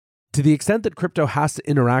To the extent that crypto has to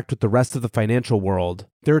interact with the rest of the financial world,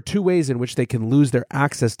 there are two ways in which they can lose their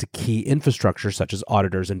access to key infrastructure such as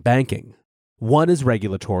auditors and banking. One is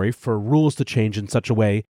regulatory, for rules to change in such a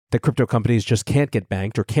way that crypto companies just can't get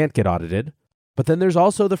banked or can't get audited. But then there's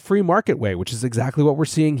also the free market way, which is exactly what we're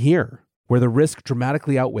seeing here, where the risk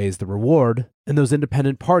dramatically outweighs the reward, and those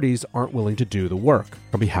independent parties aren't willing to do the work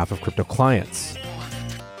on behalf of crypto clients.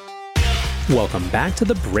 Welcome back to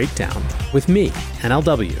The Breakdown with me,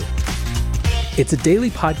 NLW. It's a daily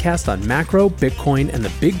podcast on macro, Bitcoin, and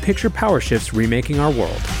the big picture power shifts remaking our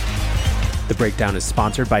world. The Breakdown is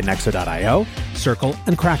sponsored by Nexo.io, Circle,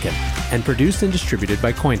 and Kraken, and produced and distributed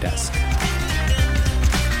by CoinDesk.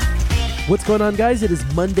 What's going on, guys? It is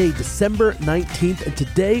Monday, December 19th, and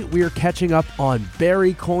today we are catching up on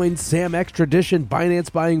Barry Coin, Sam Extradition, Binance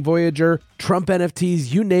buying Voyager, Trump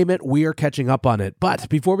NFTs, you name it, we are catching up on it. But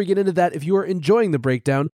before we get into that, if you are enjoying The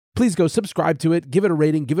Breakdown, please go subscribe to it, give it a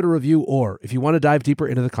rating, give it a review, or if you want to dive deeper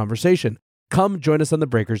into the conversation, come join us on the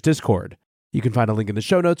Breakers Discord. You can find a link in the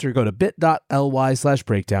show notes or go to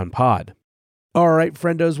bit.ly/breakdownpod. All right,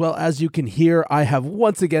 friendos, well, as you can hear, I have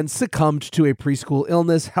once again succumbed to a preschool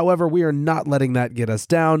illness. However, we are not letting that get us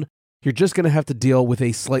down. You're just going to have to deal with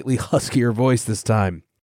a slightly huskier voice this time.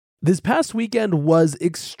 This past weekend was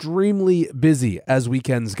extremely busy, as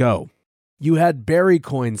weekends go. You had Barry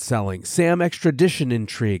Coin selling, Sam Extradition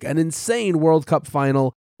intrigue, an insane World Cup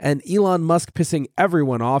final, and Elon Musk pissing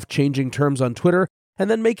everyone off, changing terms on Twitter, and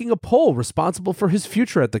then making a poll responsible for his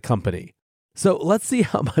future at the company. So let's see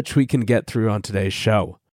how much we can get through on today's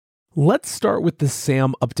show. Let's start with the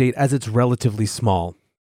Sam update, as it's relatively small.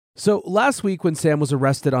 So last week when Sam was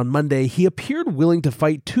arrested on Monday, he appeared willing to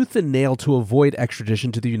fight tooth and nail to avoid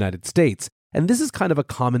extradition to the United States. And this is kind of a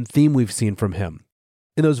common theme we've seen from him.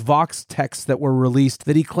 In those Vox texts that were released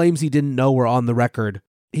that he claims he didn't know were on the record,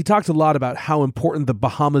 he talked a lot about how important the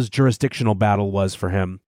Bahamas jurisdictional battle was for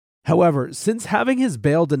him. However, since having his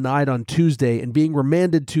bail denied on Tuesday and being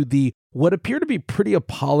remanded to the what appear to be pretty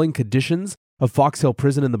appalling conditions of Fox Hill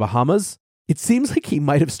Prison in the Bahamas, it seems like he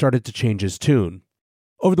might have started to change his tune.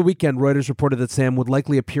 Over the weekend, Reuters reported that Sam would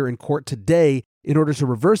likely appear in court today in order to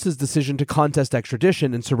reverse his decision to contest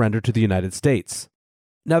extradition and surrender to the United States.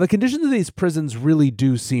 Now, the conditions of these prisons really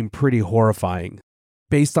do seem pretty horrifying.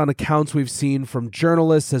 Based on accounts we've seen from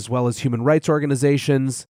journalists as well as human rights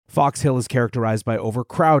organizations, Fox Hill is characterized by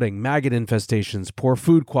overcrowding, maggot infestations, poor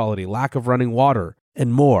food quality, lack of running water,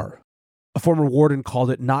 and more. A former warden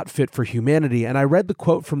called it not fit for humanity, and I read the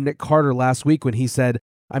quote from Nick Carter last week when he said,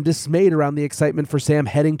 "I'm dismayed around the excitement for Sam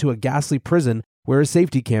heading to a ghastly prison where his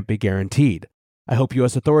safety can't be guaranteed. I hope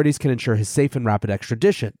U.S. authorities can ensure his safe and rapid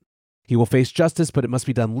extradition. He will face justice, but it must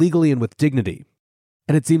be done legally and with dignity."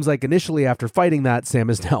 And it seems like initially after fighting that, Sam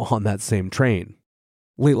is now on that same train.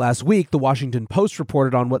 Late last week, the Washington Post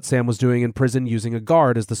reported on what Sam was doing in prison using a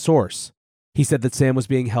guard as the source. He said that Sam was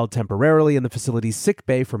being held temporarily in the facility's sick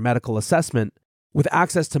bay for medical assessment, with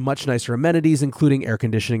access to much nicer amenities, including air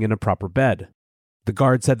conditioning and a proper bed. The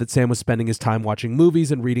guard said that Sam was spending his time watching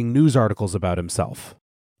movies and reading news articles about himself.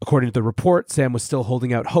 According to the report, Sam was still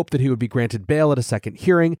holding out hope that he would be granted bail at a second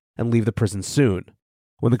hearing and leave the prison soon.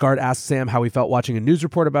 When the guard asked Sam how he felt watching a news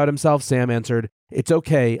report about himself, Sam answered, "It's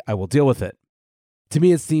okay, I will deal with it." To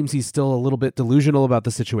me, it seems he's still a little bit delusional about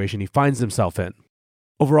the situation he finds himself in.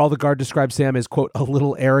 Overall, the guard described Sam as, quote, a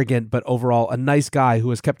little arrogant, but overall a nice guy who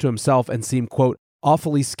was kept to himself and seemed, quote,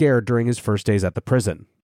 awfully scared during his first days at the prison.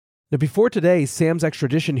 Now, before today, Sam's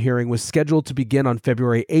extradition hearing was scheduled to begin on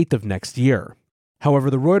February 8th of next year.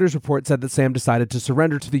 However, the Reuters report said that Sam decided to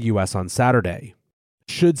surrender to the U.S. on Saturday.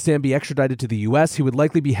 Should Sam be extradited to the U.S., he would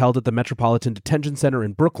likely be held at the Metropolitan Detention Center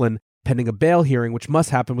in Brooklyn, pending a bail hearing which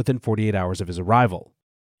must happen within 48 hours of his arrival.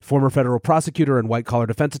 Former federal prosecutor and white-collar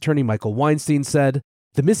defense attorney Michael Weinstein said,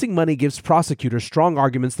 "The missing money gives prosecutors strong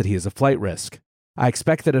arguments that he is a flight risk. I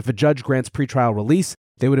expect that if a judge grants pretrial release,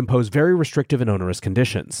 they would impose very restrictive and onerous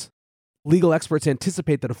conditions." Legal experts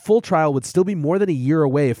anticipate that a full trial would still be more than a year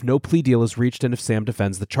away if no plea deal is reached and if Sam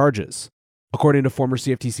defends the charges. According to former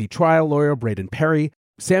CFTC trial lawyer Braden Perry,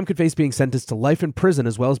 Sam could face being sentenced to life in prison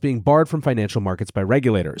as well as being barred from financial markets by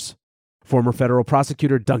regulators. Former federal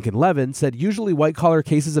prosecutor Duncan Levin said usually white-collar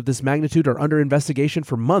cases of this magnitude are under investigation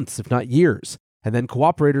for months, if not years, and then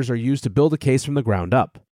cooperators are used to build a case from the ground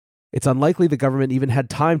up. It's unlikely the government even had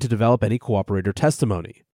time to develop any cooperator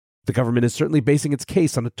testimony. The government is certainly basing its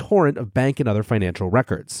case on a torrent of bank and other financial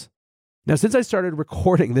records. Now, since I started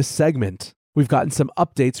recording this segment, we've gotten some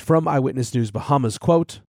updates from Eyewitness News Bahamas.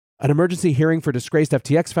 Quote, "An emergency hearing for disgraced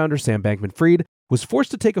FTX founder Sam Bankman-Fried was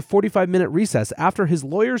forced to take a 45-minute recess after his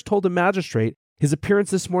lawyers told a magistrate his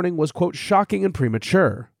appearance this morning was, quote, shocking and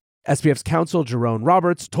premature. SBF's counsel, Jerome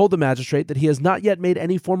Roberts, told the magistrate that he has not yet made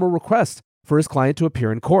any formal request for his client to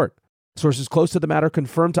appear in court. Sources close to the matter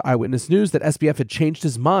confirmed to Eyewitness News that SBF had changed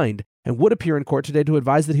his mind and would appear in court today to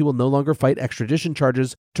advise that he will no longer fight extradition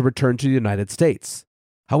charges to return to the United States.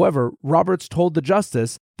 However, Roberts told the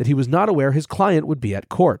justice that he was not aware his client would be at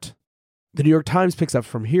court. The New York Times picks up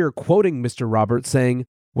from here, quoting Mr. Roberts, saying,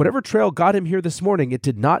 "Whatever trail got him here this morning, it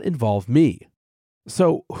did not involve me."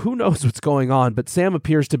 So who knows what's going on, but Sam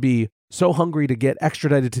appears to be so hungry to get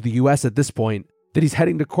extradited to the US at this point that he's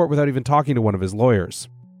heading to court without even talking to one of his lawyers.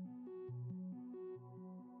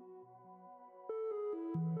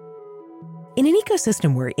 In an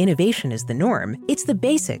ecosystem where innovation is the norm, it's the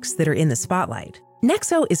basics that are in the spotlight.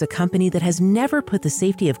 Nexo is a company that has never put the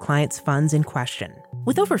safety of clients' funds in question.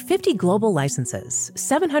 With over 50 global licenses,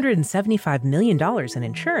 $775 million in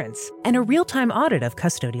insurance, and a real-time audit of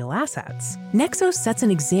custodial assets, Nexo sets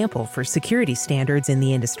an example for security standards in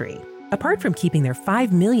the industry. Apart from keeping their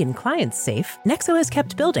 5 million clients safe, Nexo has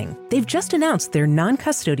kept building. They've just announced their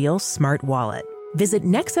non-custodial smart wallet. Visit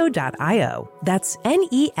nexo.io, that's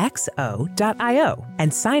NEXO.io,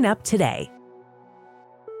 and sign up today.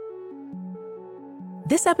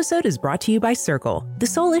 This episode is brought to you by Circle, the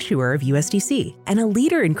sole issuer of USDC, and a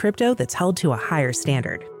leader in crypto that's held to a higher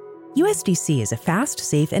standard. USDC is a fast,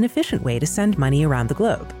 safe, and efficient way to send money around the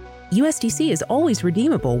globe. USDC is always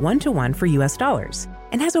redeemable one-to-one for US dollars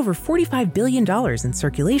and has over $45 billion in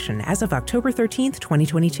circulation as of October 13th,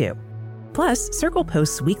 2022. Plus, Circle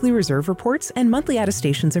posts weekly reserve reports and monthly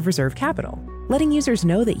attestations of reserve capital, letting users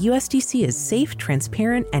know that USDC is safe,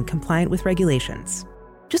 transparent, and compliant with regulations.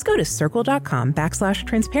 Just go to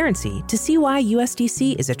circle.com/transparency to see why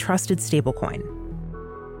USDC is a trusted stablecoin.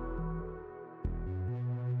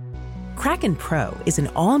 Kraken Pro is an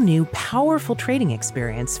all-new, powerful trading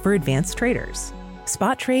experience for advanced traders.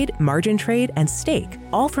 Spot trade, margin trade, and stake,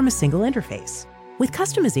 all from a single interface. With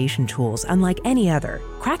customization tools unlike any other,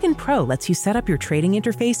 Kraken Pro lets you set up your trading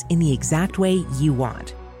interface in the exact way you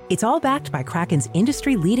want. It's all backed by Kraken's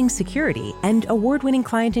industry-leading security and award-winning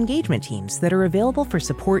client engagement teams that are available for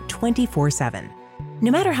support 24/7.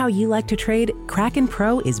 No matter how you like to trade, Kraken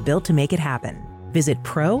Pro is built to make it happen. Visit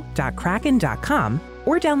pro.kraken.com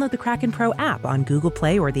or download the Kraken Pro app on Google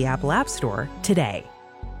Play or the Apple App Store today.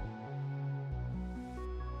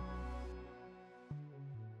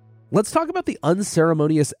 Let's talk about the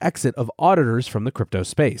unceremonious exit of auditors from the crypto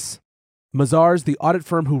space. Mazars, the audit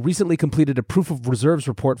firm who recently completed a proof of reserves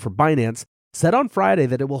report for Binance, said on Friday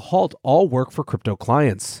that it will halt all work for crypto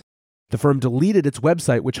clients. The firm deleted its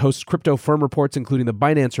website, which hosts crypto firm reports, including the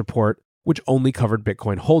Binance report, which only covered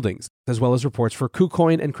Bitcoin holdings, as well as reports for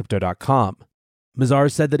KuCoin and Crypto.com.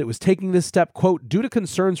 Mazars said that it was taking this step, quote, due to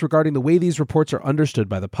concerns regarding the way these reports are understood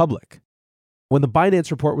by the public. When the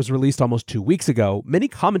Binance report was released almost 2 weeks ago, many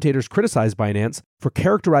commentators criticized Binance for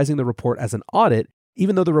characterizing the report as an audit,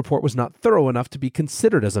 even though the report was not thorough enough to be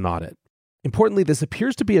considered as an audit. Importantly, this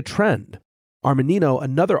appears to be a trend. Armanino,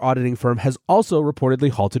 another auditing firm, has also reportedly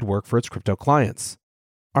halted work for its crypto clients.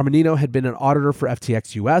 Armanino had been an auditor for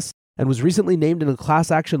FTX US and was recently named in a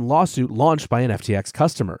class action lawsuit launched by an FTX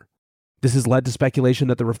customer. This has led to speculation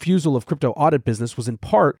that the refusal of crypto audit business was in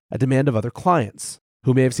part a demand of other clients,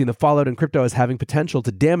 who may have seen the fallout in crypto as having potential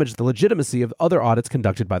to damage the legitimacy of other audits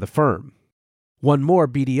conducted by the firm. One more,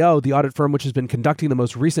 BDO, the audit firm which has been conducting the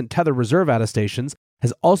most recent Tether reserve attestations,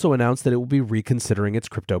 has also announced that it will be reconsidering its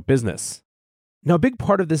crypto business. Now, a big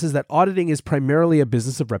part of this is that auditing is primarily a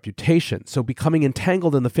business of reputation, so becoming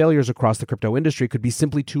entangled in the failures across the crypto industry could be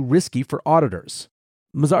simply too risky for auditors.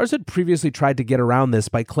 Mazars had previously tried to get around this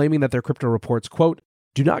by claiming that their crypto reports, quote,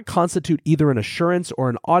 do not constitute either an assurance or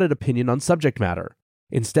an audit opinion on subject matter.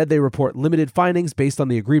 Instead, they report limited findings based on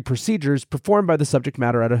the agreed procedures performed by the subject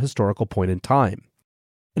matter at a historical point in time.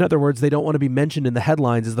 In other words, they don't want to be mentioned in the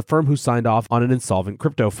headlines as the firm who signed off on an insolvent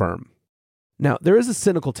crypto firm. Now, there is a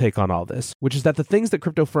cynical take on all this, which is that the things that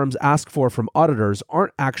crypto firms ask for from auditors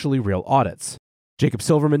aren't actually real audits. Jacob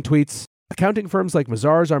Silverman tweets, accounting firms like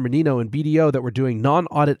Mazars, Armanino, and BDO that were doing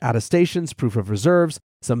non-audit attestations, proof of reserves,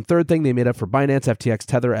 some third thing they made up for Binance, FTX,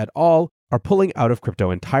 Tether et al., are pulling out of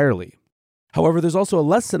crypto entirely. However, there's also a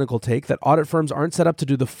less cynical take that audit firms aren't set up to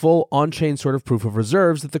do the full on-chain sort of proof of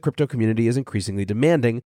reserves that the crypto community is increasingly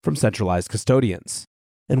demanding from centralized custodians.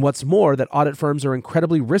 And what's more, that audit firms are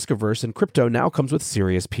incredibly risk-averse and crypto now comes with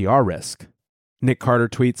serious PR risk. Nick Carter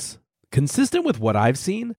tweets, consistent with what I've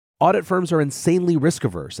seen, audit firms are insanely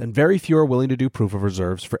risk-averse and very few are willing to do proof of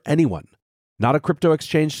reserves for anyone. Not a crypto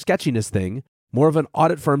exchange sketchiness thing, more of an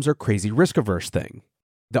audit firms are crazy risk-averse thing.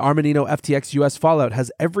 The Armanino FTX US fallout has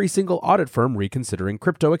every single audit firm reconsidering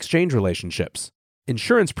crypto exchange relationships.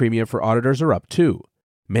 Insurance premium for auditors are up too.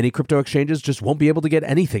 Many crypto exchanges just won't be able to get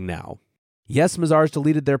anything now. Yes, Mazars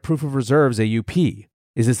deleted their Proof of Reserves AUP.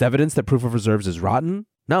 Is this evidence that Proof of Reserves is rotten?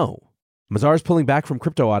 No. Mazars pulling back from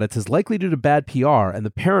crypto audits is likely due to bad PR and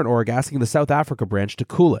the parent org asking the South Africa branch to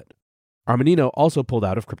cool it. Armanino also pulled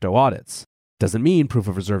out of crypto audits. Doesn't mean Proof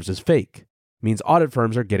of Reserves is fake. It means audit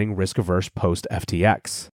firms are getting risk-averse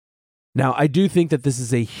post-FTX. Now, I do think that this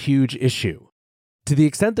is a huge issue. To the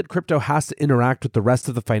extent that crypto has to interact with the rest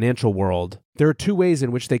of the financial world, there are two ways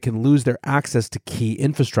in which they can lose their access to key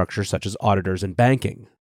infrastructure such as auditors and banking.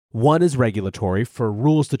 One is regulatory, for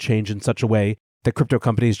rules to change in such a way that crypto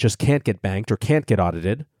companies just can't get banked or can't get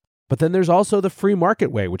audited. But then there's also the free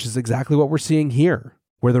market way, which is exactly what we're seeing here,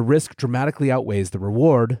 where the risk dramatically outweighs the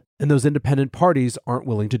reward, and those independent parties aren't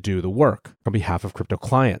willing to do the work on behalf of crypto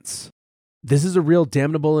clients. This is a real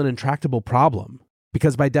damnable and intractable problem,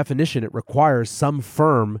 because by definition it requires some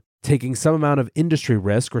firm taking some amount of industry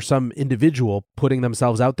risk or some individual putting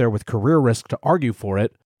themselves out there with career risk to argue for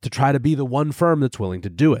it to try to be the one firm that's willing to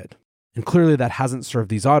do it. And clearly that hasn't served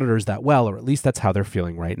these auditors that well, or at least that's how they're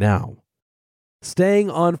feeling right now. Staying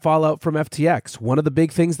on fallout from FTX, one of the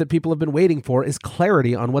big things that people have been waiting for is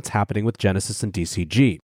clarity on what's happening with Genesis and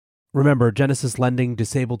DCG. Remember, Genesis Lending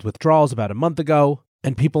disabled withdrawals about a month ago,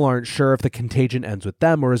 and people aren't sure if the contagion ends with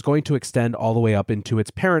them or is going to extend all the way up into its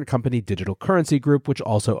parent company, Digital Currency Group, which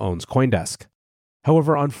also owns CoinDesk.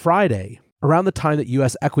 However, on Friday, around the time that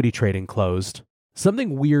US equity trading closed,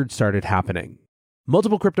 something weird started happening.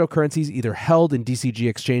 Multiple cryptocurrencies either held in DCG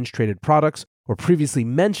exchange-traded products or previously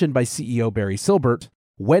mentioned by CEO Barry Silbert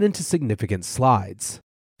went into significant slides.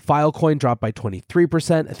 Filecoin dropped by 23%,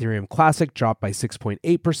 Ethereum Classic dropped by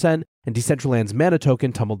 6.8%, and Decentraland's Mana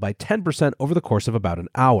token tumbled by 10% over the course of about an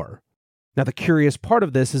hour. Now, the curious part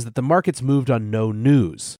of this is that the markets moved on no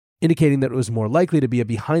news, indicating that it was more likely to be a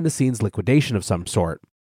behind-the-scenes liquidation of some sort.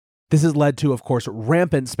 This has led to, of course,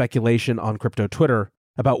 rampant speculation on crypto Twitter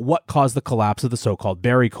about what caused the collapse of the so-called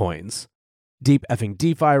Barry coins. Deep effing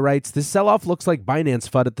DeFi writes, this sell-off looks like Binance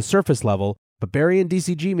FUD at the surface level, but Barry and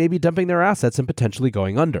DCG may be dumping their assets and potentially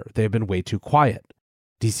going under. They have been way too quiet.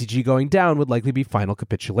 DCG going down would likely be final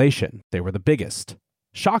capitulation. They were the biggest.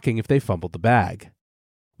 Shocking if they fumbled the bag.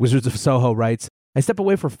 Wizards of Soho writes, I step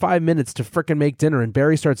away for 5 minutes to frickin' make dinner and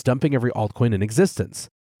Barry starts dumping every altcoin in existence.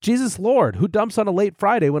 Jesus Lord, who dumps on a late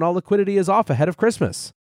Friday when all liquidity is off ahead of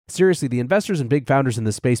Christmas? Seriously, the investors and big founders in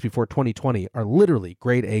this space before 2020 are literally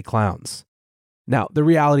grade A clowns. Now, the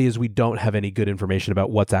reality is we don't have any good information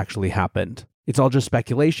about what's actually happened. It's all just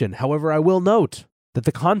speculation. However, I will note that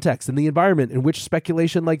the context and the environment in which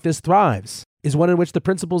speculation like this thrives is one in which the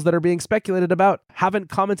principles that are being speculated about haven't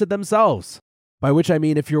commented themselves. By which I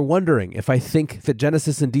mean, if you're wondering if I think that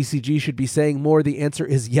Genesis and DCG should be saying more, the answer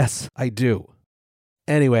is yes, I do.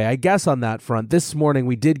 Anyway, I guess on that front, this morning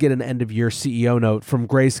we did get an end-of-year CEO note from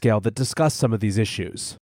Grayscale that discussed some of these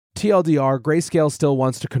issues. TLDR, Grayscale still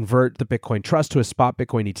wants to convert the Bitcoin Trust to a spot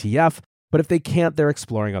Bitcoin ETF, but if they can't, they're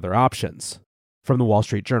exploring other options. From the Wall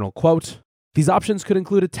Street Journal, quote, these options could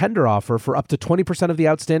include a tender offer for up to 20% of the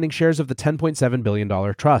outstanding shares of the $10.7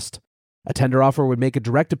 billion trust. A tender offer would make a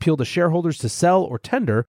direct appeal to shareholders to sell or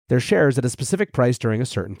tender their shares at a specific price during a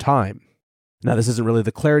certain time. Now, this isn't really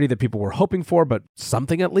the clarity that people were hoping for, but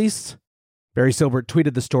something at least. Barry Silbert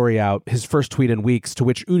tweeted the story out, his first tweet in weeks, to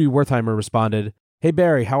which Udi Wertheimer responded, hey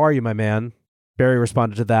Barry, how are you, my man? Barry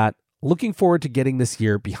responded to that, looking forward to getting this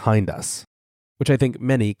year behind us, which I think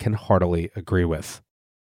many can heartily agree with.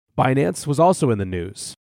 Binance was also in the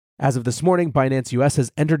news. As of this morning, Binance US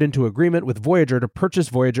has entered into agreement with Voyager to purchase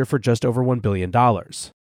Voyager for just over $1 billion.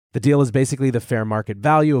 The deal is basically the fair market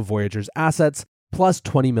value of Voyager's assets plus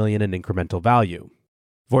 $20 million in incremental value.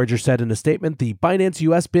 Voyager said in a statement, the Binance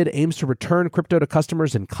US bid aims to return crypto to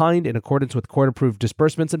customers in kind in accordance with court-approved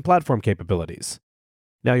disbursements and platform capabilities.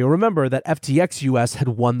 Now, you'll remember that FTX US had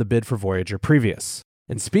won the bid for Voyager previous.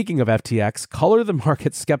 And speaking of FTX, color the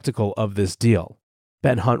market skeptical of this deal.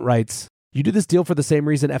 Ben Hunt writes, you do this deal for the same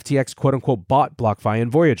reason FTX quote-unquote bought BlockFi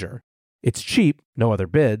and Voyager. It's cheap, no other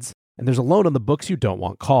bids, and there's a loan on the books you don't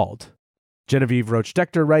want called. Genevieve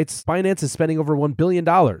Roach-Decter writes, Binance is spending over $1 billion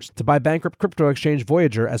to buy bankrupt crypto exchange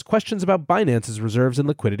Voyager as questions about Binance's reserves and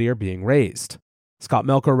liquidity are being raised. Scott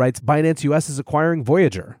Melker writes, Binance US is acquiring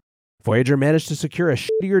Voyager. Voyager managed to secure a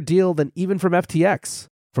shittier deal than even from FTX,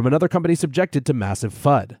 from another company subjected to massive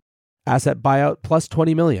FUD. Asset buyout plus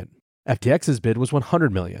 $20 million. FTX's bid was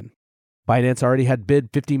 $100 million. Binance already had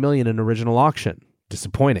bid $50 million in original auction.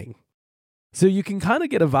 Disappointing. So you can kind of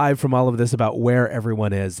get a vibe from all of this about where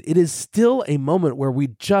everyone is. It is still a moment where we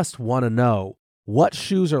just want to know what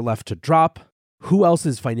shoes are left to drop, who else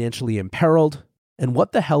is financially imperiled, and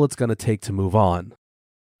what the hell it's going to take to move on.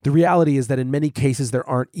 The reality is that in many cases, there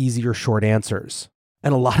aren't easy or short answers.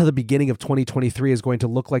 And a lot of the beginning of 2023 is going to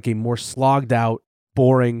look like a more slogged out,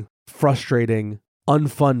 boring, frustrating,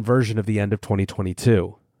 unfun version of the end of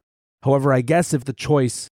 2022. However, I guess if the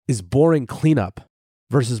choice is boring cleanup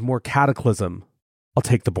versus more cataclysm, I'll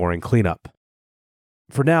take the boring cleanup.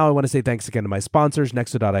 For now, I want to say thanks again to my sponsors,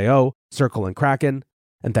 Nexo.io, Circle, and Kraken,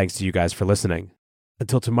 and thanks to you guys for listening.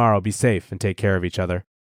 Until tomorrow, be safe and take care of each other.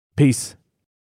 Peace.